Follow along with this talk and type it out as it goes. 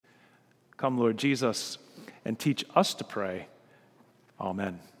Come, Lord Jesus, and teach us to pray.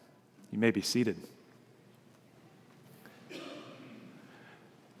 Amen. You may be seated.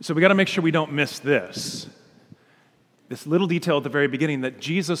 So we got to make sure we don't miss this little detail at the very beginning, that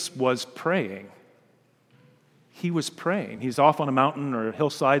Jesus was praying. He was praying. He's off on a mountain or a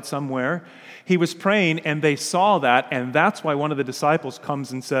hillside somewhere. He was praying, and they saw that, and that's why one of the disciples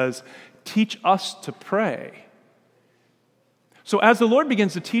comes and says, "Teach us to pray." So as the Lord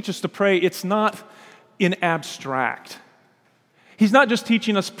begins to teach us to pray, it's not in abstract. He's not just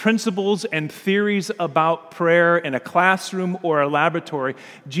teaching us principles and theories about prayer in a classroom or a laboratory.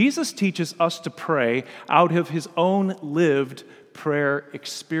 Jesus teaches us to pray out of his own lived prayer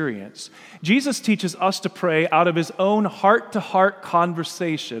experience. Jesus teaches us to pray out of his own heart-to-heart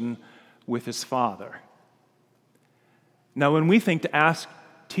conversation with his Father. Now, when we think to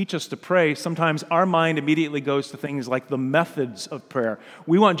teach us to pray, sometimes our mind immediately goes to things like the methods of prayer.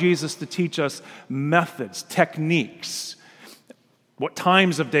 We want Jesus to teach us methods, techniques, what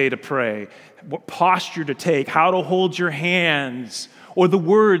times of day to pray, what posture to take, how to hold your hands, or the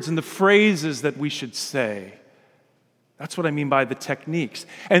words and the phrases that we should say. That's what I mean by the techniques.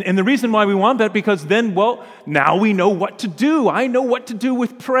 And the reason why we want that, because then, now we know what to do. I know what to do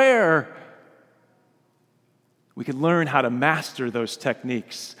with prayer. We can learn how to master those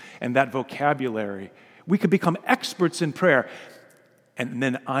techniques and that vocabulary. We could become experts in prayer. And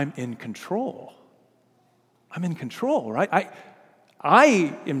then I'm in control. I'm in control, right?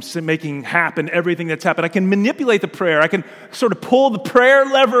 I am making happen everything that's happened. I can manipulate the prayer. I can sort of pull the prayer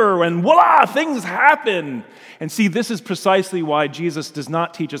lever and voila, things happen. And see, this is precisely why Jesus does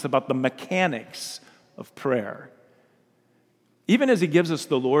not teach us about the mechanics of prayer. Even as he gives us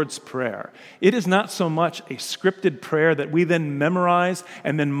the Lord's Prayer, it is not so much a scripted prayer that we then memorize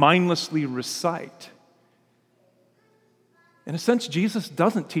and then mindlessly recite. In a sense, Jesus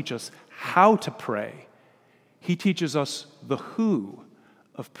doesn't teach us how to pray. He teaches us the who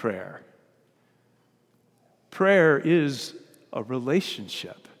of prayer. Prayer is a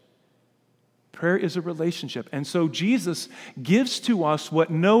relationship. Prayer is a relationship. And so Jesus gives to us what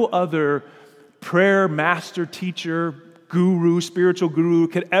no other prayer master, teacher, guru, spiritual guru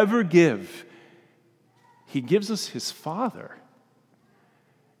could ever give. He gives us his Father.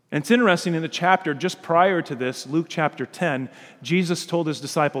 And it's interesting, in the chapter just prior to this, Luke chapter 10, Jesus told his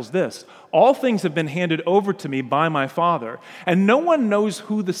disciples this: "All things have been handed over to me by my Father, and no one knows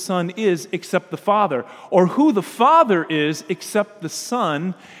who the Son is except the Father, or who the Father is except the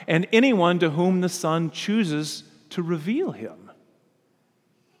Son, and anyone to whom the Son chooses to reveal him."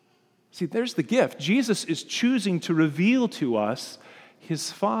 See, there's the gift. Jesus is choosing to reveal to us his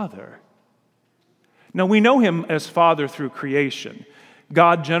Father. Now, we know him as Father through creation.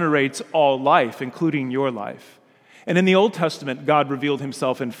 God generates all life, including your life. And in the Old Testament, God revealed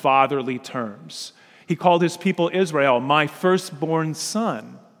himself in fatherly terms. He called his people Israel, "my firstborn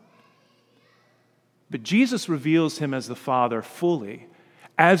son." But Jesus reveals him as the Father fully,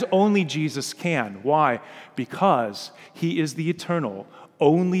 as only Jesus can. Why? Because he is the eternal,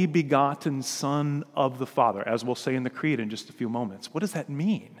 only begotten Son of the Father, as we'll say in the Creed in just a few moments. What does that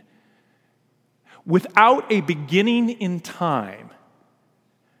mean? Without a beginning in time,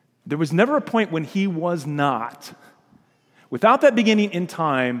 there was never a point when he was not. Without that beginning in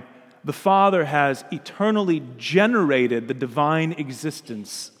time, the Father has eternally generated the divine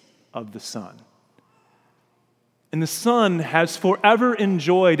existence of the Son. And the Son has forever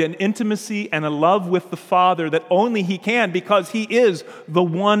enjoyed an intimacy and a love with the Father that only he can, because he is the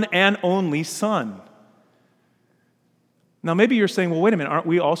one and only Son. Now, maybe you're saying, well, wait a minute, aren't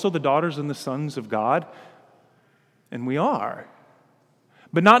we also the daughters and the sons of God? And we are.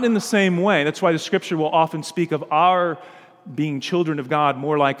 But not in the same way. That's why the Scripture will often speak of our being children of God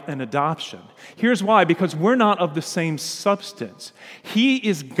more like an adoption. Here's why: because we're not of the same substance. He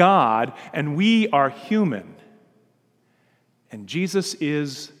is God and we are human. And Jesus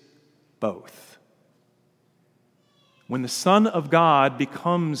is both. When the Son of God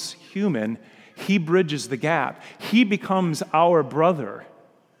becomes human, he bridges the gap. He becomes our brother.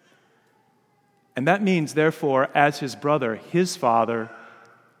 And that means, therefore, as his brother, his Father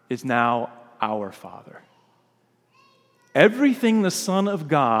is now our Father. Everything the Son of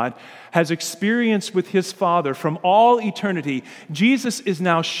God has experienced with his Father from all eternity, Jesus is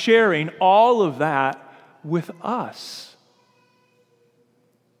now sharing all of that with us.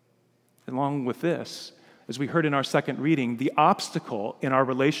 Along with this, as we heard in our second reading, the obstacle in our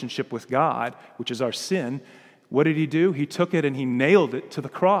relationship with God, which is our sin, what did he do? He took it and he nailed it to the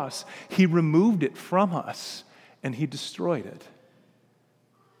cross. He removed it from us and he destroyed it.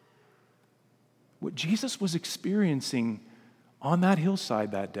 What Jesus was experiencing on that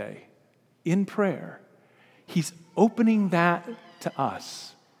hillside that day in prayer, he's opening that to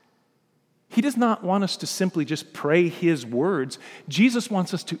us. He does not want us to simply just pray his words. Jesus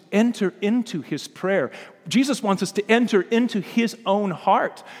wants us to enter into his prayer. Jesus wants us to enter into his own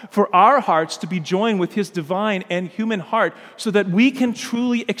heart, for our hearts to be joined with his divine and human heart so that we can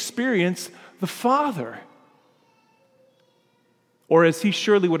truly experience the Father. Or as he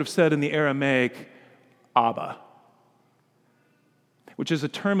surely would have said in the Aramaic, Abba, which is a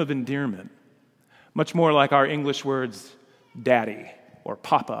term of endearment, much more like our English words, daddy, or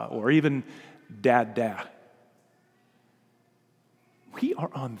papa, or even dad. We are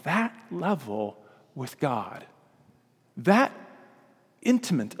on that level with God, that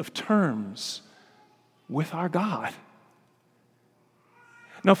intimate of terms with our God.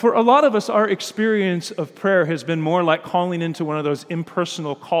 Now, for a lot of us, our experience of prayer has been more like calling into one of those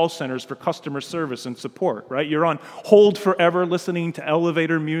impersonal call centers for customer service and support, right? You're on hold forever listening to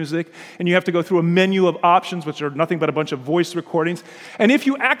elevator music, and you have to go through a menu of options, which are nothing but a bunch of voice recordings. And if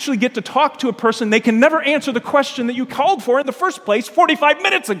you actually get to talk to a person, they can never answer the question that you called for in the first place 45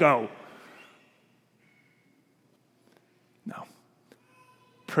 minutes ago. No.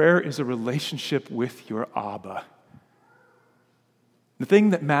 Prayer is a relationship with your Abba. The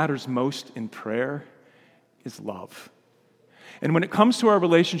thing that matters most in prayer is love. And when it comes to our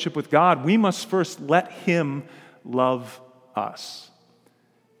relationship with God, we must first let him love us.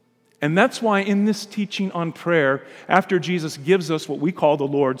 And that's why in this teaching on prayer, after Jesus gives us what we call the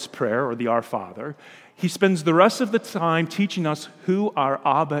Lord's Prayer or the Our Father, he spends the rest of the time teaching us who our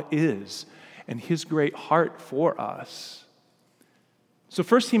Abba is and his great heart for us. So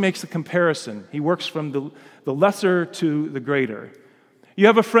first he makes a comparison. He works from the lesser to the greater. You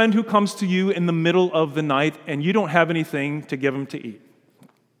have a friend who comes to you in the middle of the night and you don't have anything to give him to eat.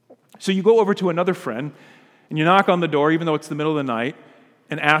 So you go over to another friend and you knock on the door, even though it's the middle of the night,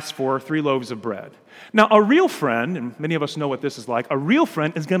 and ask for 3 loaves of bread. Now, a real friend, and many of us know what this is like, a real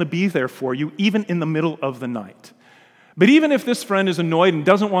friend is going to be there for you even in the middle of the night. But even if this friend is annoyed and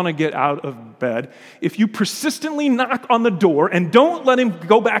doesn't want to get out of bed, if you persistently knock on the door and don't let him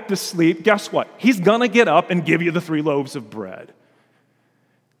go back to sleep, guess what? He's going to get up and give you the 3 loaves of bread.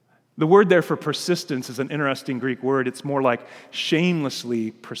 The word there for persistence is an interesting Greek word. It's more like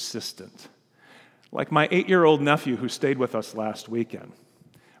shamelessly persistent. Like my 8-year-old nephew who stayed with us last weekend.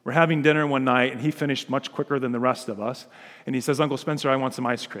 We're having dinner one night, and he finished much quicker than the rest of us. And he says, "Uncle Spencer, I want some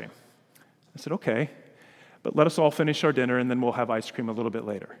ice cream." I said, "Okay, but let us all finish our dinner, and then we'll have ice cream a little bit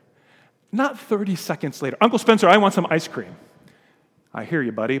later." Not 30 seconds later, "Uncle Spencer, I want some ice cream." "I hear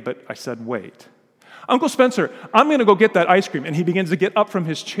you, buddy," but I said, "Wait." "Uncle Spencer, I'm going to go get that ice cream." And he begins to get up from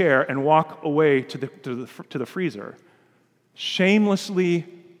his chair and walk away to the freezer. Shamelessly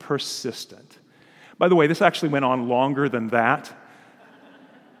persistent. By the way, this actually went on longer than that.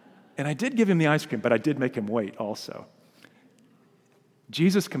 And I did give him the ice cream, but I did make him wait also.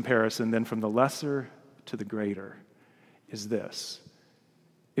 Jesus' comparison then from the lesser to the greater is this.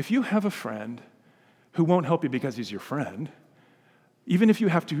 If you have a friend who won't help you because he's your friend, even if you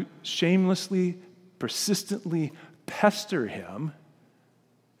have to shamelessly, persistently pester him,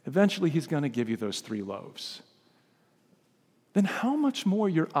 eventually he's going to give you those 3 loaves. Then how much more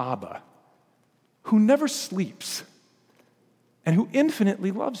your Abba, who never sleeps and who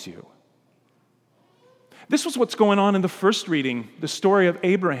infinitely loves you? This was what's going on in the first reading, the story of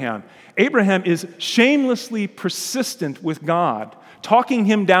Abraham. Abraham is shamelessly persistent with God, talking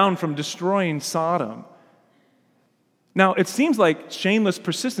him down from destroying Sodom. Now, it seems like shameless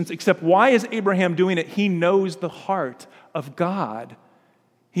persistence, except why is Abraham doing it? He knows the heart of God.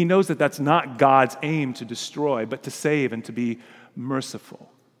 He knows that that's not God's aim to destroy, but to save and to be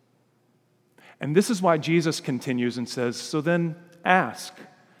merciful. And this is why Jesus continues and says, "So then ask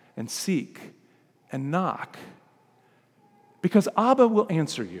and seek and knock." Because Abba will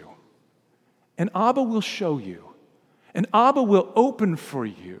answer you, and Abba will show you, and Abba will open for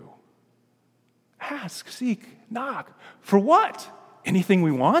you. Ask, seek, knock. For what? Anything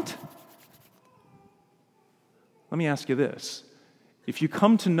we want? Let me ask you this. If you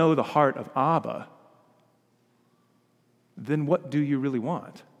come to know the heart of Abba, then what do you really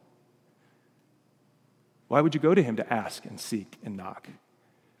want? Why would you go to him to ask and seek and knock?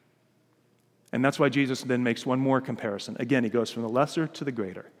 And that's why Jesus then makes one more comparison. Again, he goes from the lesser to the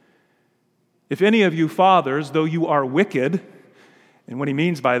greater. "If any of you fathers, though you are wicked," and what he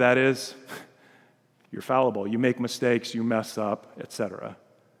means by that is, you're fallible, you make mistakes, you mess up, etc.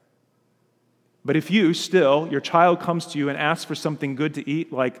 "But if you still, your child comes to you and asks for something good to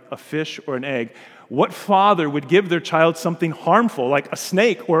eat, like a fish or an egg, what father would give their child something harmful, like a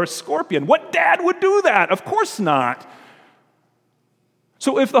snake or a scorpion? What dad would do that? Of course not.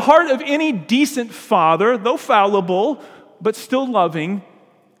 So if the heart of any decent father, though fallible, but still loving,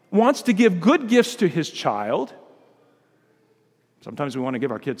 wants to give good gifts to his child, sometimes we want to give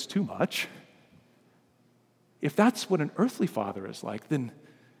our kids too much. If that's what an earthly father is like, then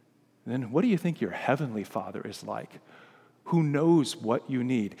what do you think your heavenly Father is like, who knows what you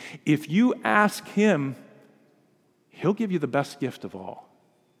need? If you ask him, he'll give you the best gift of all.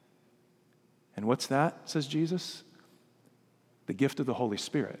 And what's that, says Jesus? The gift of the Holy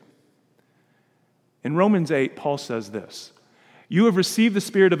Spirit. In Romans 8, Paul says this, "You have received the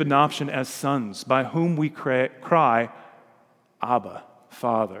spirit of adoption as sons, by whom we cry, Abba,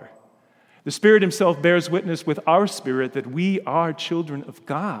 Father. The Spirit himself bears witness with our spirit that we are children of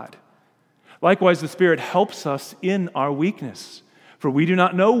God. Likewise, the Spirit helps us in our weakness. For we do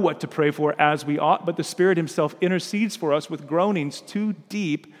not know what to pray for as we ought, but the Spirit himself intercedes for us with groanings too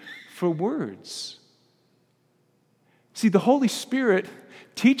deep for words." See, the Holy Spirit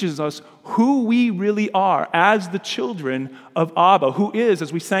teaches us who we really are as the children of Abba, who is,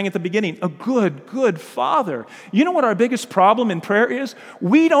 as we sang at the beginning, a good, good Father. You know what our biggest problem in prayer is?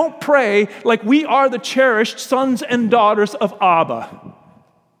 We don't pray like we are the cherished sons and daughters of Abba.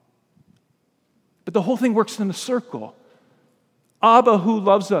 But the whole thing works in a circle. Abba, who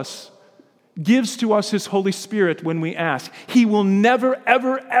loves us, gives to us his Holy Spirit when we ask. He will never,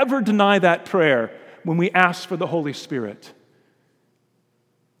 ever, ever deny that prayer when we ask for the Holy Spirit.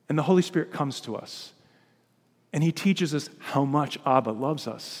 And the Holy Spirit comes to us, and he teaches us how much Abba loves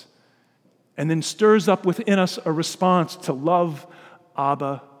us, and then stirs up within us a response to love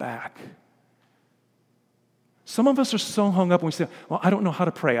Abba back. Some of us are so hung up when we say, well, I don't know how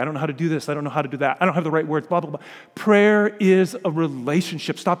to pray. I don't know how to do this. I don't know how to do that. I don't have the right words, blah, blah, blah. Prayer is a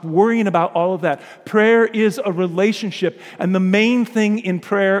relationship. Stop worrying about all of that. Prayer is a relationship, and the main thing in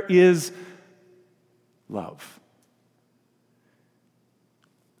prayer is love.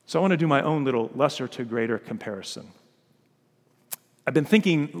 So I want to do my own little lesser to greater comparison. I've been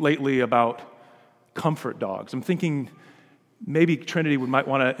thinking lately about comfort dogs. I'm thinking maybe Trinity might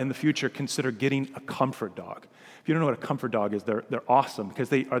want to, in the future, consider getting a comfort dog. If you don't know what a comfort dog is, they're awesome because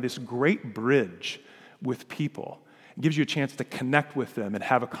they are this great bridge with people. It gives you a chance to connect with them and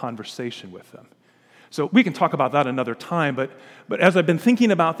have a conversation with them. So we can talk about that another time, but as I've been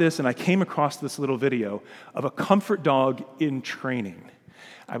thinking about this, and I came across this little video of a comfort dog in training,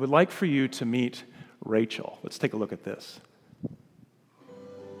 I would like for you to meet Rachel. Let's take a look at this.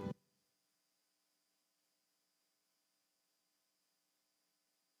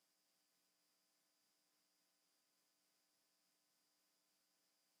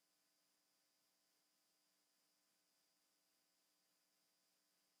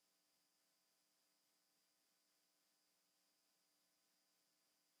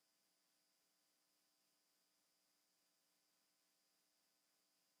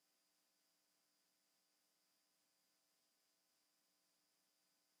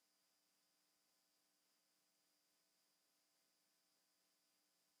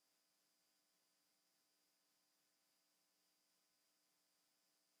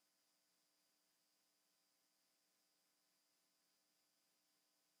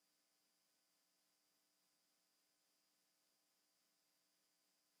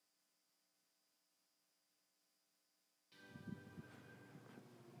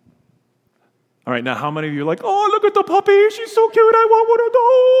 All right, now how many of you are like, oh, look at the puppy, she's so cute, I want one of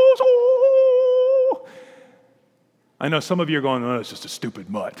those. Oh. I know some of you are going, oh, it's just a stupid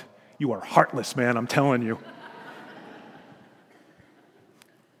mutt. You are heartless, man, I'm telling you.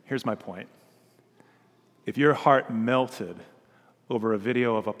 Here's my point. If your heart melted over a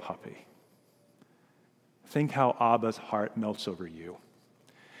video of a puppy, think how Abba's heart melts over you.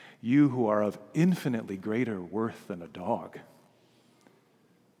 You who are of infinitely greater worth than a dog.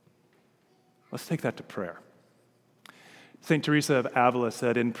 Let's take that to prayer. St. Teresa of Avila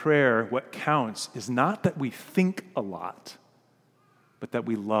said, in prayer, what counts is not that we think a lot, but that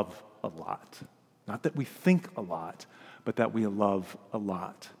we love a lot. Not that we think a lot, but that we love a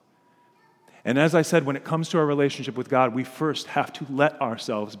lot. And as I said, when it comes to our relationship with God, we first have to let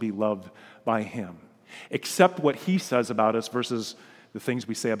ourselves be loved by him. Accept what he says about us versus the things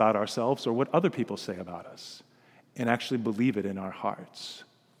we say about ourselves or what other people say about us, and actually believe it in our hearts.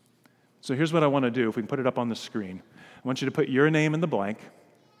 So here's what I want to do. If we can put it up on the screen. I want you to put your name in the blank,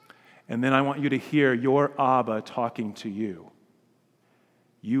 and then I want you to hear your Abba talking to you.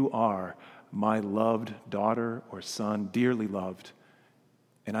 You are my loved daughter or son, dearly loved,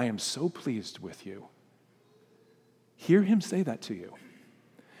 and I am so pleased with you. Hear him say that to you.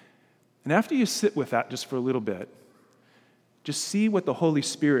 And after you sit with that just for a little bit, just see what the Holy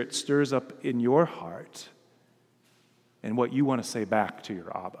Spirit stirs up in your heart and what you want to say back to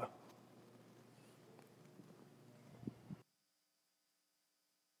your Abba.